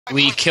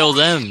We kill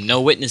them,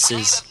 no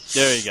witnesses.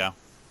 There you go.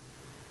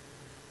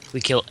 We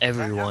kill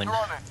everyone.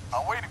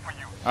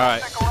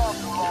 Alright.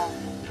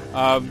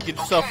 Get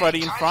yourself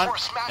ready in front,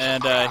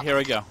 and here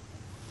we go.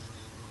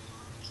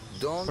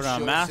 Put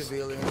on a mask.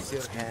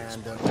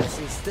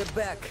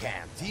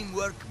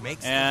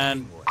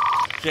 And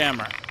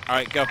jammer.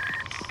 Alright, go.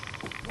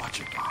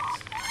 Watch it,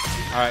 guys.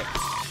 Alright.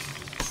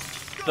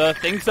 The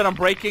things that I'm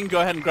breaking,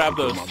 go ahead and grab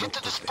those.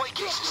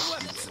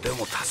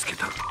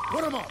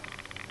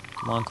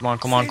 Come on, come on,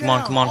 come on, come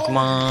on, come on, come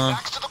on.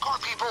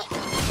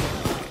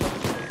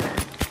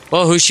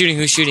 Whoa, who's shooting?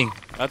 Who's shooting?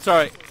 That's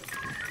alright.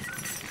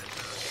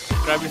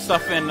 Grab your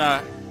stuff and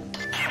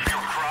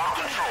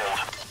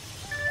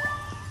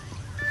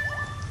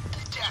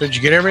Did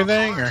you get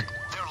everything, or?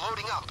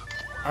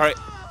 alright.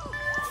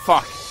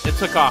 Fuck. It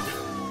took off,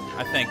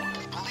 I think.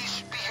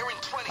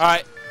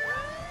 Alright.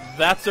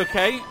 That's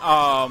okay.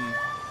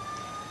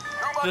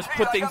 Just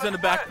put things in the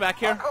back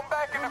here.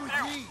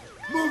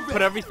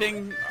 Put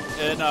everything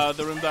in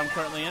the room that I'm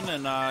currently in,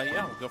 and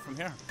yeah, we'll go from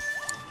here.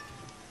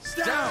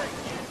 Down.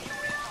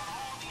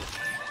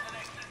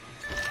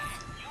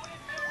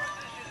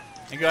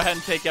 And go ahead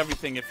and take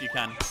everything if you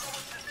can.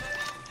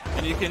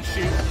 And you can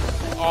shoot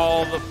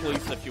all the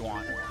police if you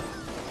want.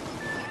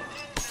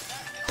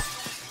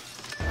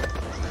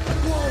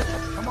 Whoa,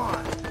 come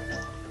on.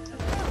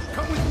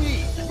 Come with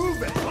me.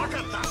 Move it.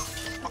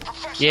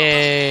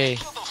 Yay!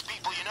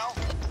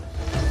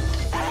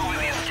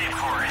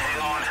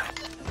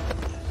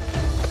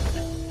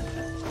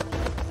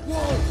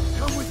 Whoa,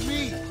 come with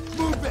me.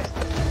 Move it.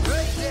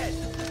 Right dead.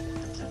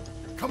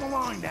 Come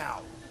along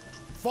now.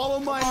 Follow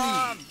my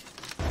lead.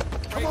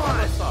 Come on.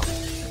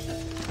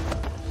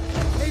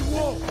 Hey,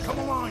 whoa, come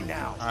along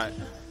now. Alright.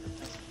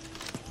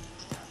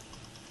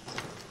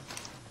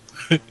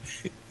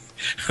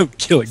 I'm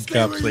killing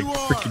cops like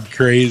freaking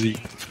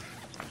crazy.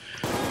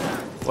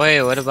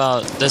 Wait, what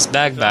about this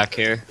bag back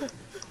here?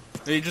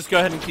 You just go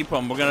ahead and keep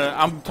them.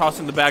 I'm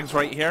tossing the bags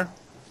right here.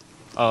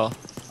 Oh.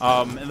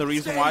 And the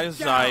reason why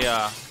is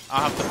I'll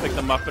have to pick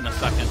them up in a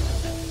second.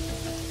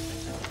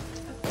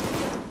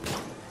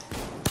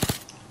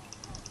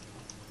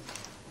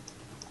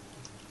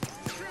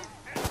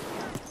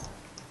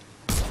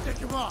 Stick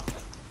him up.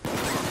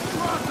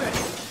 Drop it.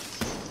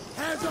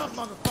 Hands up,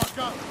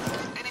 motherfucker.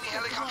 Enemy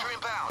helicopter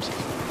inbound.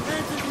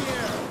 Hands in the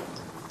air.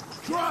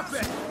 Drop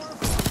it.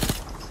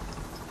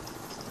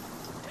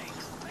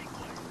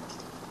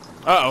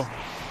 Uh-oh.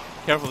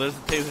 Careful, there's a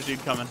taser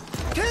dude coming.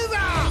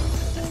 Taser!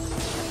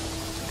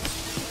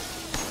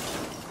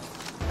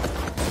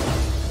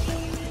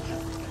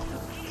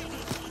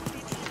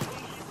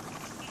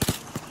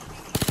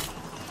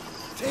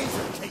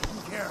 Taser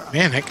taken care of.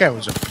 Man, that guy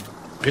was a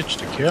bitch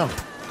to kill.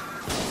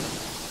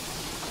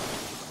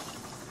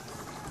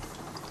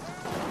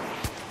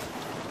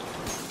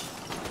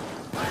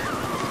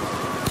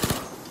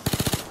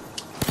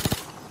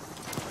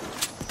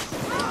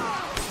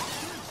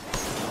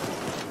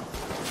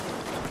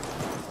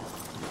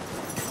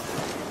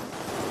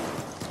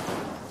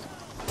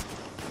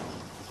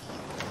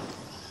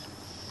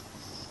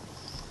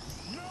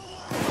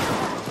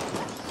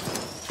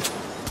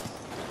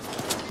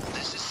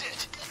 This is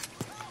it.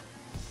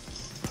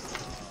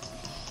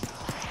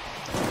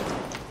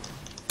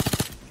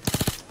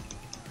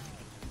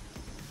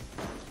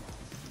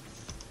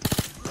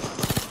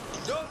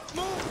 Don't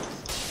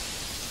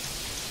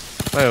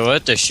move. Wait,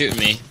 what? They're shooting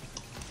me.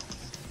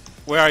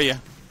 Where are you?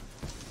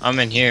 I'm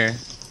in here.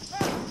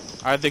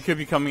 Alright, they could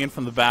be coming in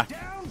from the back.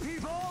 Down,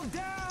 people,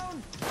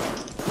 down.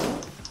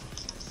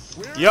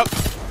 Yep.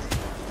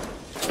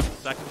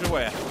 Seconds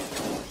away.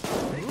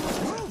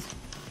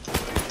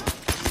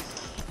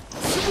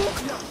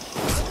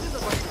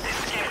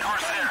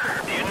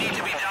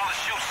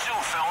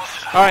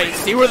 Alright,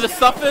 see where the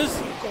stuff is?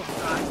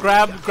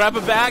 Grab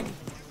a bag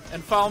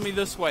and follow me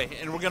this way.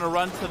 And we're gonna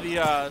run to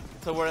the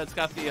to where it's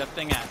got the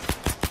thing at.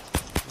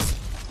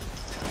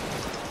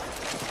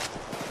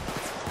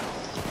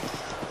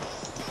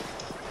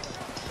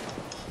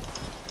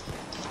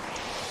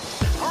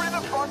 Hurry the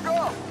fuck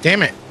up.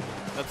 Damn it!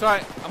 That's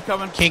alright, I'm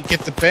coming. Can't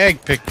get the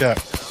bag picked up.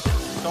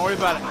 Don't worry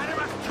about it. How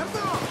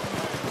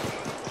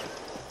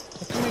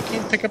come I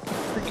can't pick up the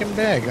freaking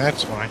bag?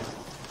 That's why.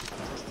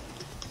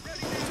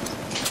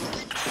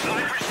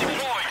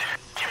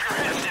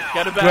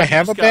 Get a bag. Do I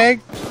have a just go.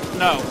 bag?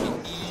 No.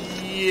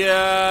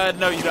 Yeah,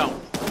 no you don't.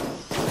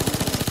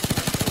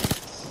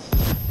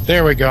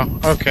 There we go.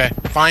 Okay,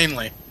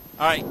 finally.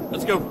 Alright,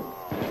 let's go.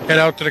 Head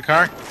out to the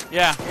car.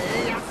 Yeah.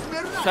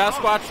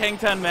 Sasquatch, hang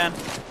 10, man.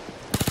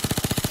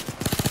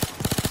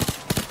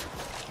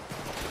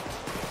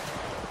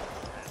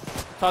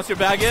 Toss your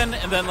bag in,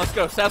 and then let's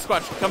go.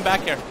 Sasquatch, come back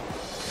here.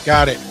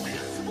 Got it.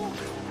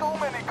 So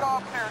many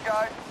cops here,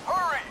 guys.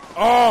 Hurry.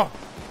 Oh!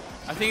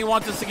 I think he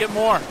wants us to get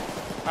more.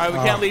 Alright, we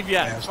can't leave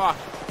yet. yes. Fuck.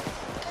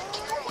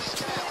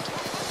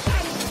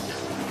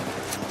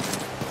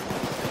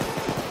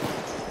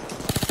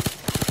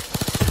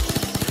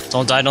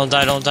 Don't die, don't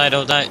die, don't die,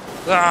 don't die.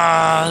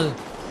 Ah!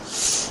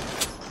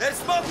 They're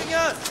smoking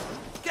us!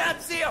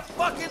 Can't see a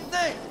fucking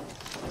thing!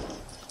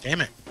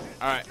 Damn it.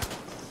 Alright.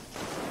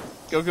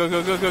 Go, go,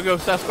 go, go, go, go,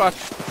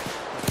 Sasquatch.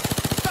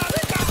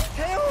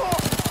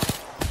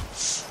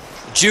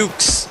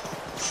 Jukes.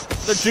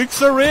 The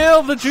jukes are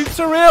real, the jukes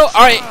are real.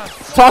 Alright,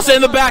 toss it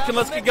in the back and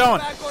let's get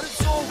going.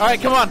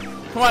 Alright, come on.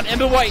 Come on, in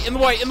the white, in the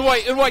white, in the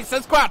white, in the white.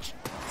 Sasquatch.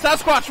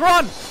 Sasquatch,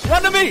 run!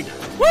 Run to me!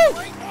 Woo!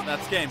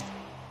 That's game.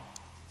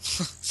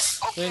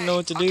 Didn't know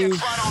what to do.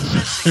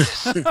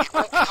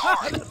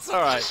 That's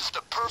alright.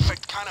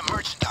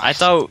 I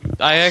thought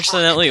I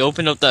accidentally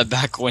opened up that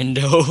back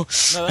window.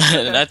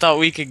 And I thought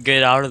we could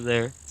get out of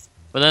there.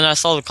 But then I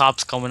saw the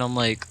cops coming. I'm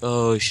like,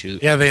 oh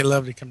shoot. Yeah, they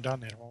love to come down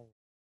that hole.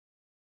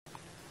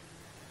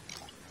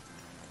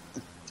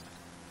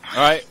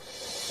 Alright.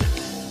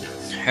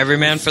 Every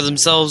man for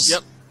themselves.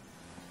 Yep.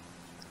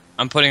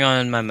 I'm putting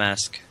on my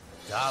mask.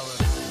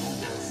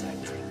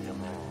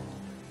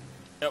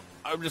 Yep,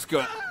 I'm just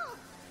going.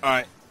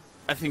 Alright.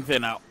 I think they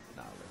know.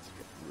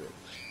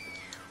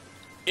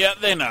 Yeah,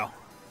 they know.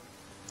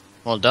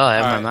 Well, duh, I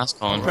have Alright. my mask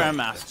on. Prepare a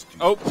mask.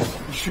 Oh,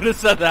 you should have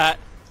said that.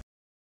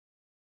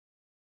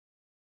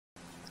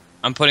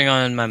 I'm putting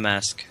on my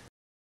mask.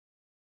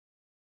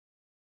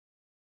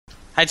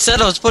 I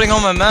said I was putting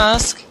on my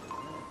mask.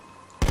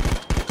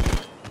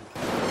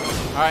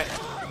 Alright.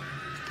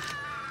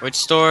 Which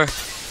store?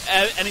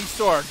 Any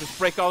store. Just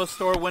break all the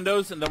store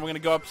windows, and then we're gonna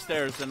go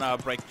upstairs and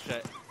break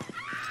shit.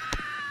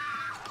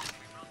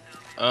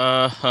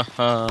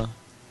 Haha.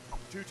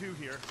 2-2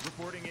 here,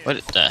 reporting in.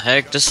 What the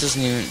heck? This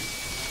isn't even.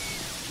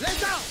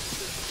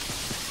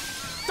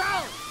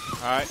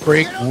 Alright.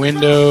 Break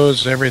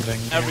windows,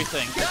 everything. Yeah.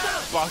 Everything.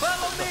 Bust the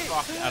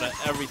fuck out of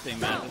everything,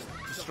 man.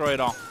 Just destroy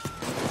it all.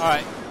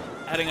 Alright.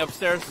 Heading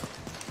upstairs.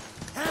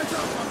 Hands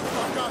up,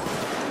 motherfucker!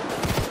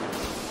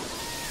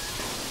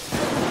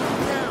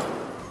 Down.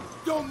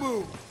 Don't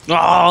move!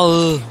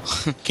 Oh!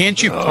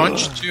 Can't you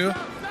punch too?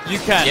 You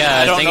can. Yeah,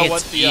 I don't think know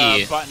it's what the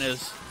E. button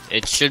is.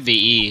 It should be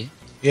E.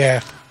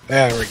 Yeah,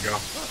 there we go.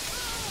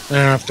 I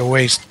don't have to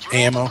waste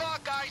ammo.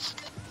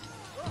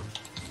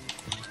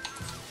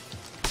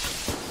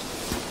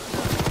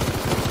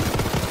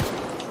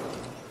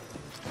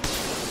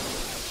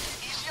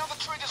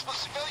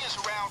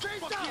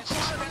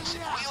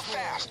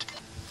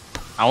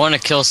 I want to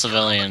kill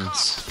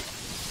civilians.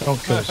 Don't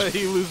kill us.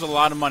 You lose a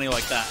lot of money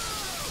like that.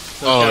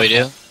 So Oh, we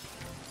careful.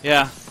 do?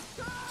 Yeah.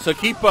 So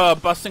keep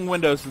busting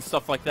windows and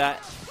stuff like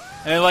that.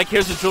 And like,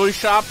 here's a jewelry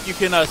shop. You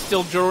can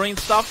steal jewelry and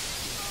stuff.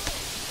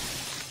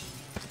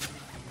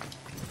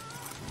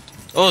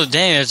 Oh,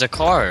 dang, there's a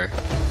car.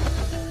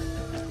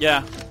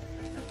 Yeah.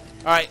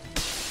 All right.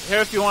 Here,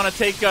 if you want to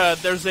take,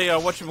 there's a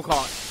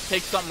whatchamacallit.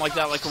 Take something like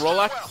that, like a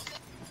Rolex.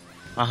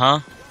 Uh-huh.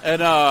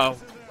 And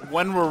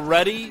when we're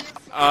ready,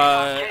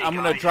 I'm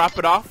gonna drop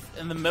it off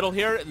in the middle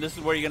here, and this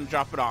is where you're gonna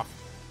drop it off.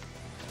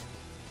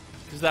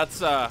 Because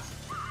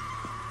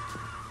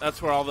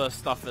that's where all the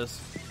stuff is.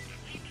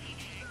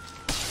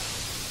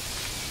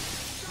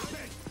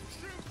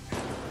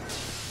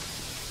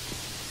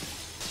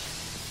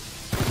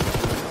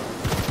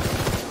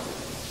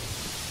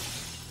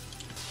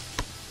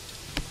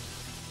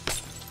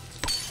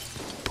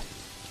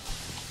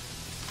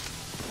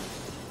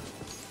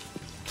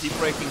 Keep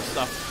breaking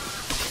stuff.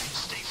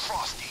 Stay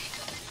frosty.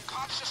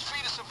 Cops just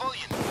freed a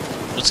civilian.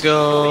 Let's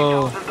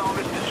go.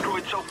 $40,000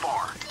 destroyed so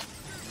far.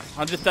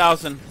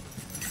 100,000.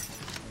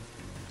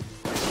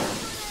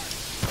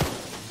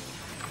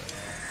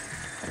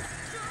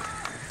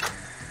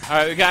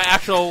 Alright, we got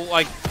actual,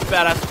 like,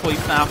 badass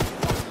police now.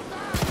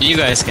 You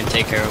guys can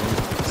take care of them.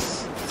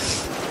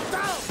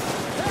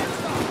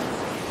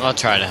 I'll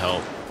try to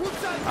help.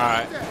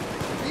 Alright.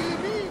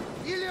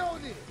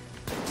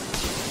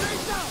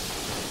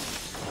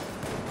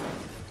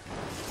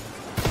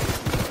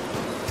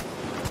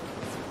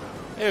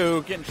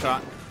 Ew, getting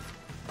shot.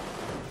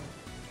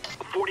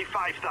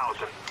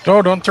 45,000.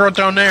 Oh, don't throw it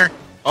down there.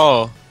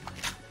 Oh.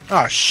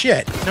 Oh,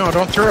 shit. No,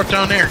 don't throw it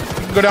down there. You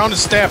can go down the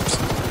steps.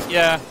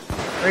 Yeah.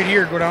 Right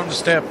here, go down the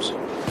steps.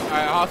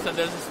 Alright, Austin,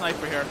 there's a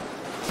sniper here.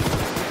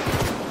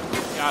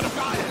 Got him.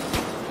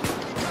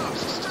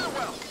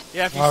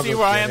 Yeah, if you I'll see go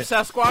where I get am, it.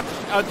 Sasquatch,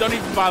 don't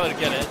even bother to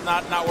get it.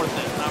 Not worth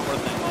it. Not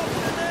worth it.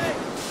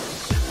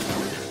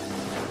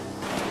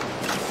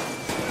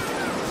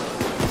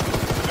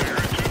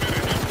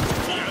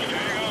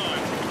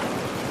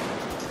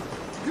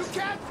 You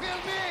can't kill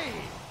me!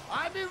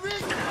 I'm in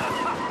risk!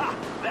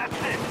 That's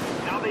it.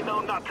 Now they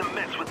know not to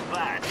mess with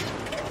that.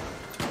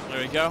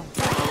 There we go.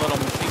 A little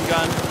machine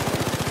gun.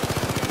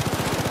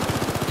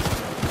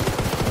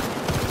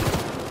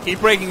 Keep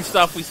breaking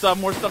stuff. We still have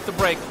more stuff to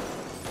break.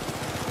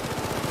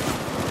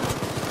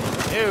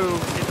 Ew,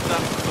 get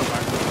stuff so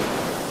far.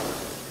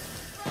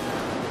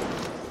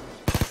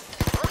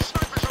 Our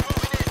snipers are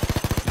moving in.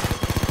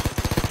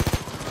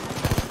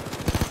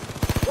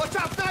 Watch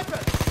out, sniper!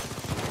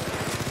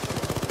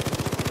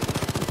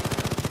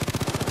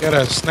 Got a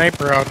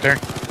sniper out there.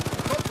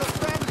 Doctor's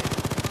family!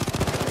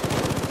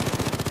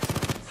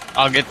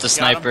 I'll get the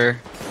sniper.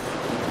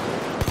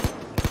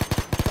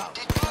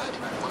 Did good.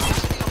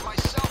 Reminds me of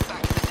myself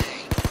back in the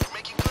day. We're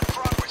making good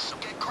progress, so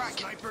get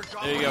cracking.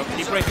 There you go.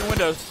 Keep breaking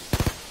windows.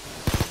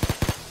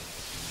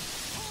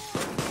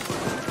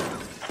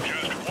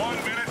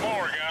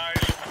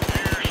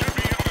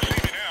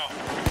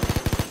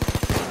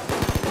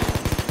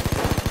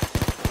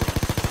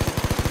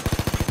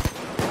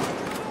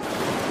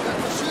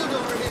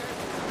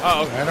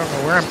 Uh-oh. I don't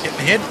know where I'm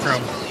getting hit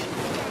from.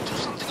 Do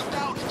something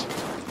about it.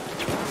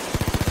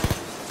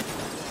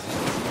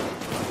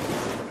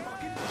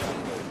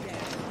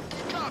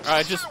 Cops,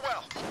 Alright, just...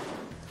 farewell.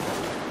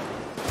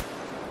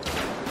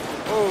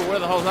 Oh, where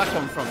the hell is that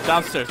coming from?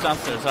 Downstairs,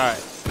 downstairs, alright.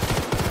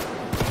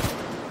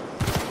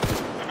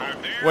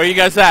 Where are you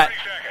guys at?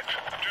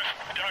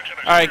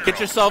 Alright, get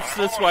yourselves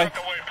this way.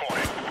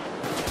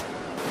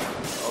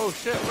 Oh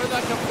shit, where'd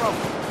that come from?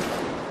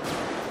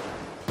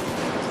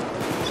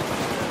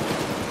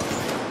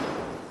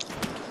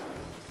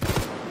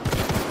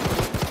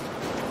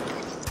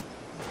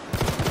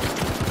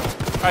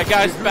 Alright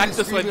guys, back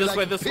this way, this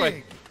way, this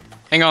way.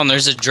 Hang on,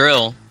 there's a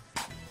drill.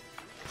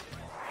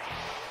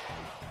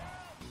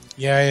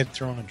 Yeah, I had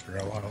thrown a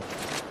drill out.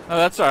 Oh,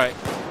 that's alright.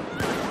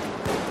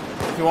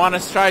 If you want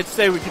us to try to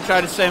stay, we can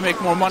try to stay and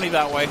make more money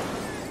that way.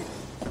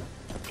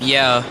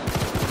 Yeah.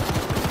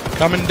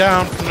 Coming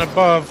down from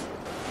above.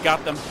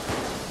 Got them.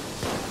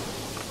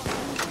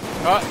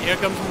 Oh, here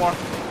comes more.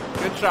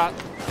 Good shot.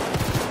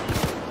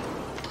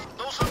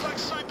 Those look like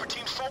sniper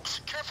teams,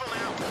 folks. Careful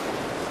now.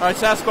 Alright,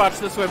 Sasquatch,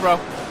 this way, bro.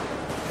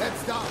 Head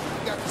stop.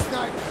 We got the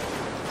sniper.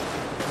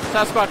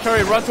 Sasquatch,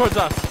 hurry, run towards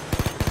us.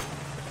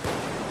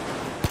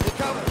 They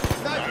cover.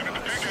 Sniper.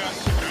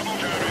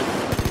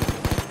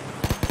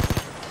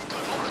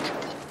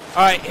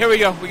 Alright, here we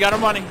go. We got our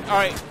money.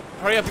 Alright,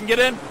 hurry up and get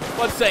in.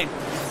 Blood Stane.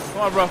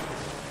 Come on, bro.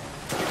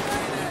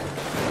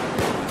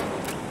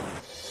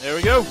 There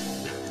we go.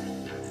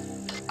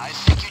 I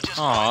think you just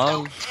Aw.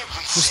 find out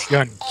This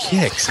gun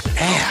kicks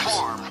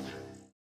ass.